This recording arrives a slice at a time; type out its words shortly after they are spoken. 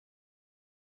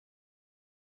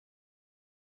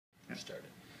started.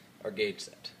 Our gauge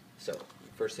set. So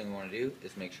first thing we want to do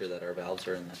is make sure that our valves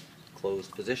are in the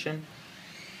closed position.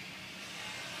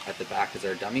 At the back is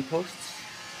our dummy posts.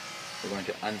 We're going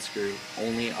to unscrew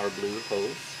only our blue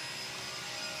hose.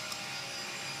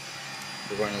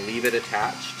 We're going to leave it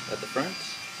attached at the front.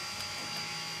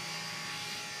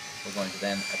 We're going to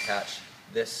then attach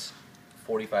this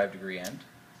 45-degree end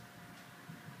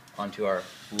onto our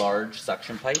large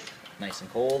suction pipe, nice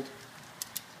and cold.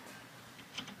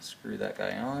 Screw that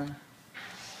guy on.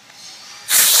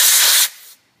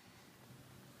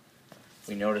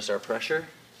 We notice our pressure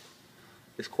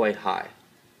is quite high.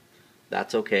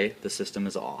 That's okay, the system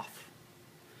is off.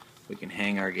 We can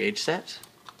hang our gauge set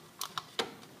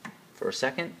for a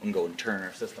second and go and turn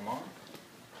our system on.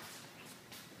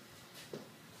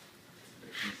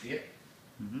 Can you see it?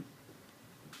 Mm-hmm.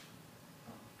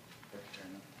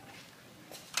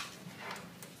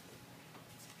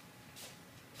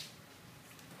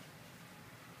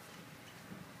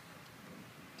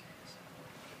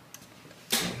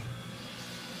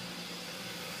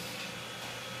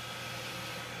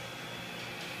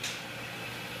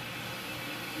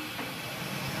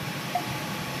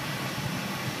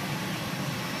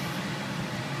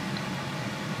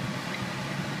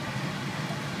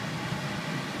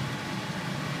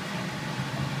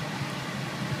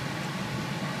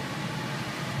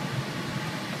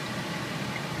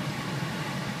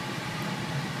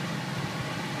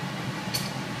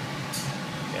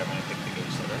 I'm going to pick the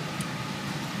gauge setter.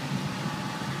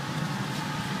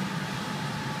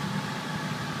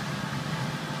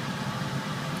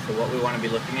 So what we want to be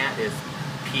looking at is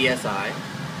PSI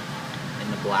in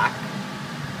the black.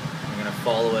 I'm going to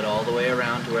follow it all the way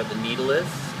around to where the needle is.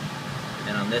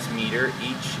 And on this meter,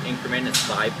 each increment is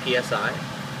 5 PSI.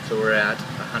 So we're at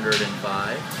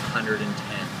 105,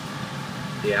 110.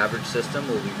 The average system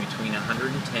will be between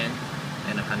 110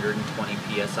 and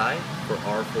 120 psi for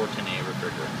R410A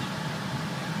refrigerant.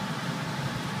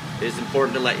 It is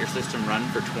important to let your system run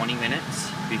for 20 minutes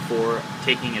before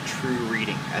taking a true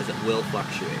reading, as it will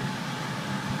fluctuate.